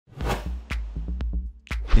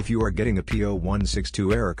If you are getting a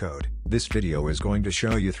P0162 error code, this video is going to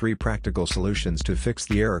show you 3 practical solutions to fix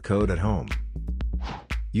the error code at home.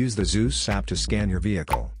 Use the Zeus app to scan your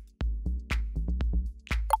vehicle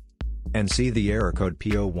and see the error code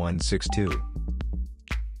P0162.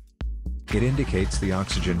 It indicates the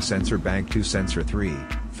oxygen sensor bank 2 sensor 3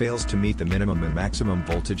 fails to meet the minimum and maximum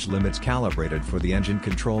voltage limits calibrated for the engine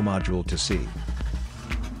control module to see.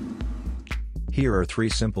 Here are 3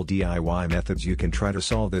 simple DIY methods you can try to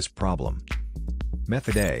solve this problem.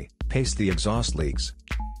 Method A: paste the exhaust leaks.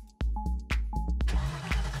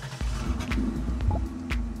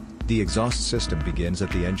 The exhaust system begins at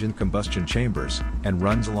the engine combustion chambers, and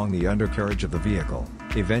runs along the undercarriage of the vehicle,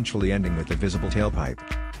 eventually ending with the visible tailpipe.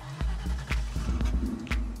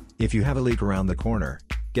 If you have a leak around the corner,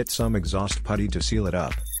 get some exhaust putty to seal it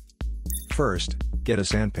up. First, get a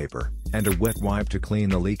sandpaper and a wet wipe to clean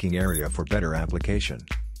the leaking area for better application.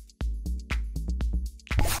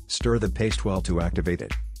 Stir the paste well to activate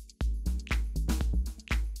it.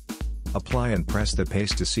 Apply and press the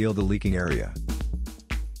paste to seal the leaking area.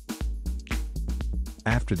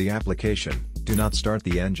 After the application, do not start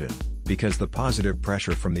the engine, because the positive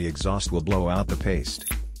pressure from the exhaust will blow out the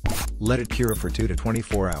paste. Let it cure for 2 to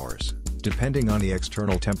 24 hours, depending on the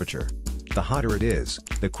external temperature. The hotter it is,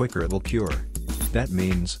 the quicker it will cure. That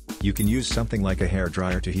means, you can use something like a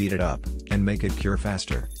hairdryer to heat it up, and make it cure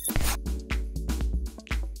faster.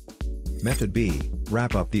 Method B: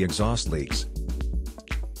 wrap up the exhaust leaks.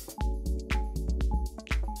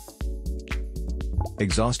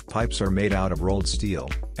 Exhaust pipes are made out of rolled steel,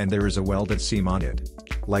 and there is a welded seam on it.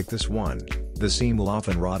 Like this one, the seam will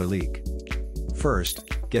often rot a leak. First,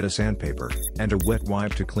 get a sandpaper and a wet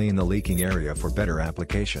wipe to clean the leaking area for better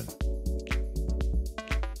application.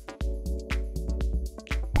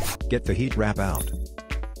 Get the heat wrap out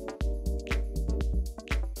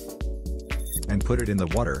and put it in the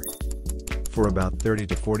water for about 30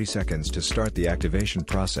 to 40 seconds to start the activation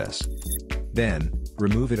process. Then,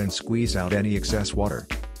 remove it and squeeze out any excess water.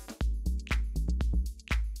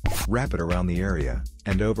 Wrap it around the area,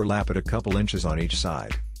 and overlap it a couple inches on each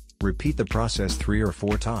side. Repeat the process 3 or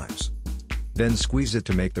 4 times. Then squeeze it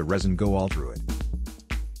to make the resin go all through it.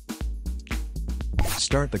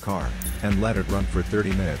 Start the car, and let it run for 30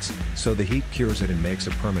 minutes, so the heat cures it and makes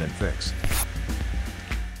a permanent fix.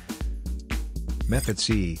 Method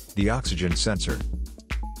C: the oxygen sensor.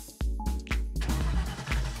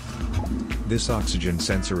 This oxygen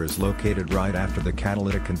sensor is located right after the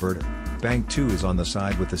catalytic converter. Bank 2 is on the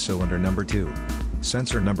side with the cylinder number 2.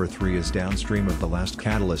 Sensor number 3 is downstream of the last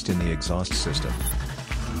catalyst in the exhaust system.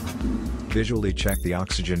 Visually check the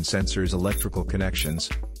oxygen sensor's electrical connections,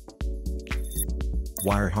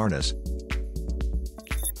 wire harness,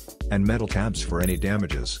 and metal tabs for any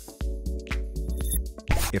damages.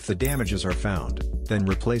 If the damages are found, then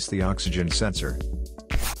replace the oxygen sensor.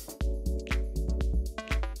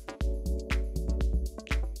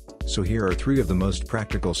 So here are 3 of the most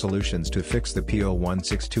practical solutions to fix the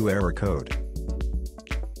P0162 error code.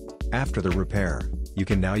 After the repair, you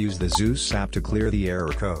can now use the Zeus app to clear the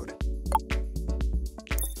error code.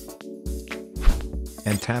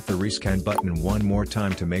 And tap the rescan button one more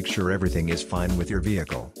time to make sure everything is fine with your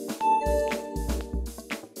vehicle.